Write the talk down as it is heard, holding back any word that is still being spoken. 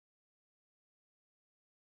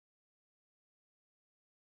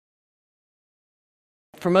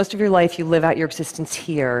for most of your life, you live out your existence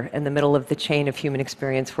here in the middle of the chain of human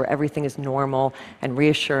experience where everything is normal and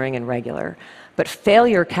reassuring and regular. But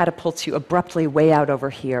failure catapults you abruptly way out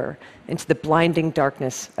over here into the blinding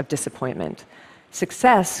darkness of disappointment.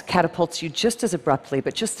 Success catapults you just as abruptly,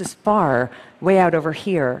 but just as far, way out over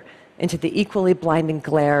here into the equally blinding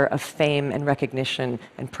glare of fame and recognition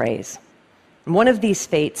and praise. And one of these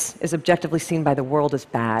fates is objectively seen by the world as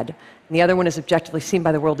bad, and the other one is objectively seen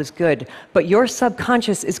by the world as good. But your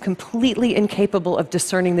subconscious is completely incapable of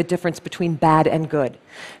discerning the difference between bad and good.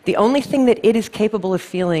 The only thing that it is capable of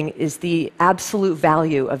feeling is the absolute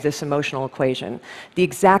value of this emotional equation, the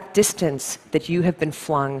exact distance that you have been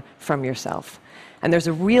flung from yourself. And there's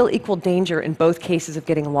a real equal danger in both cases of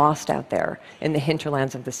getting lost out there in the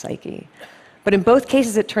hinterlands of the psyche. But in both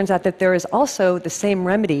cases, it turns out that there is also the same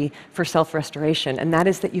remedy for self-restoration, and that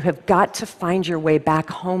is that you have got to find your way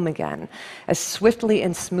back home again as swiftly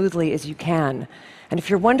and smoothly as you can. And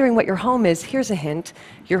if you're wondering what your home is, here's a hint.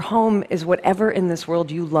 Your home is whatever in this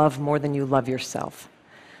world you love more than you love yourself.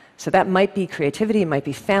 So that might be creativity, it might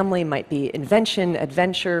be family, it might be invention,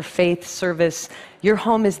 adventure, faith, service. Your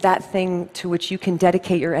home is that thing to which you can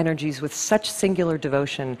dedicate your energies with such singular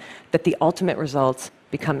devotion that the ultimate results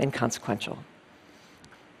become inconsequential.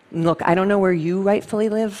 Look, I don't know where you rightfully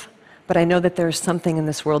live, but I know that there's something in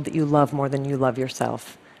this world that you love more than you love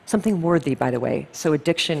yourself. Something worthy, by the way, so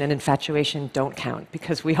addiction and infatuation don't count,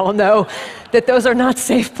 because we all know that those are not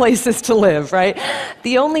safe places to live, right?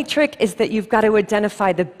 The only trick is that you've got to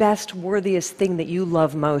identify the best, worthiest thing that you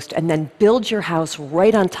love most, and then build your house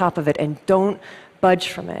right on top of it, and don't budge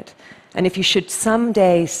from it. And if you should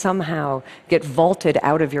someday, somehow, get vaulted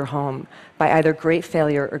out of your home by either great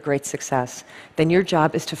failure or great success, then your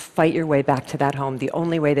job is to fight your way back to that home the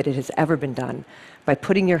only way that it has ever been done, by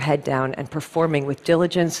putting your head down and performing with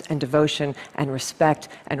diligence and devotion and respect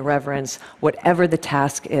and reverence whatever the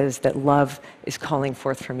task is that love is calling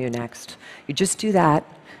forth from you next. You just do that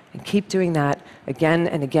and keep doing that again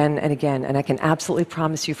and again and again, and I can absolutely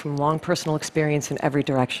promise you from long personal experience in every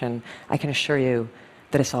direction, I can assure you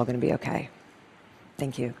that it's all going to be okay.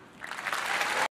 Thank you.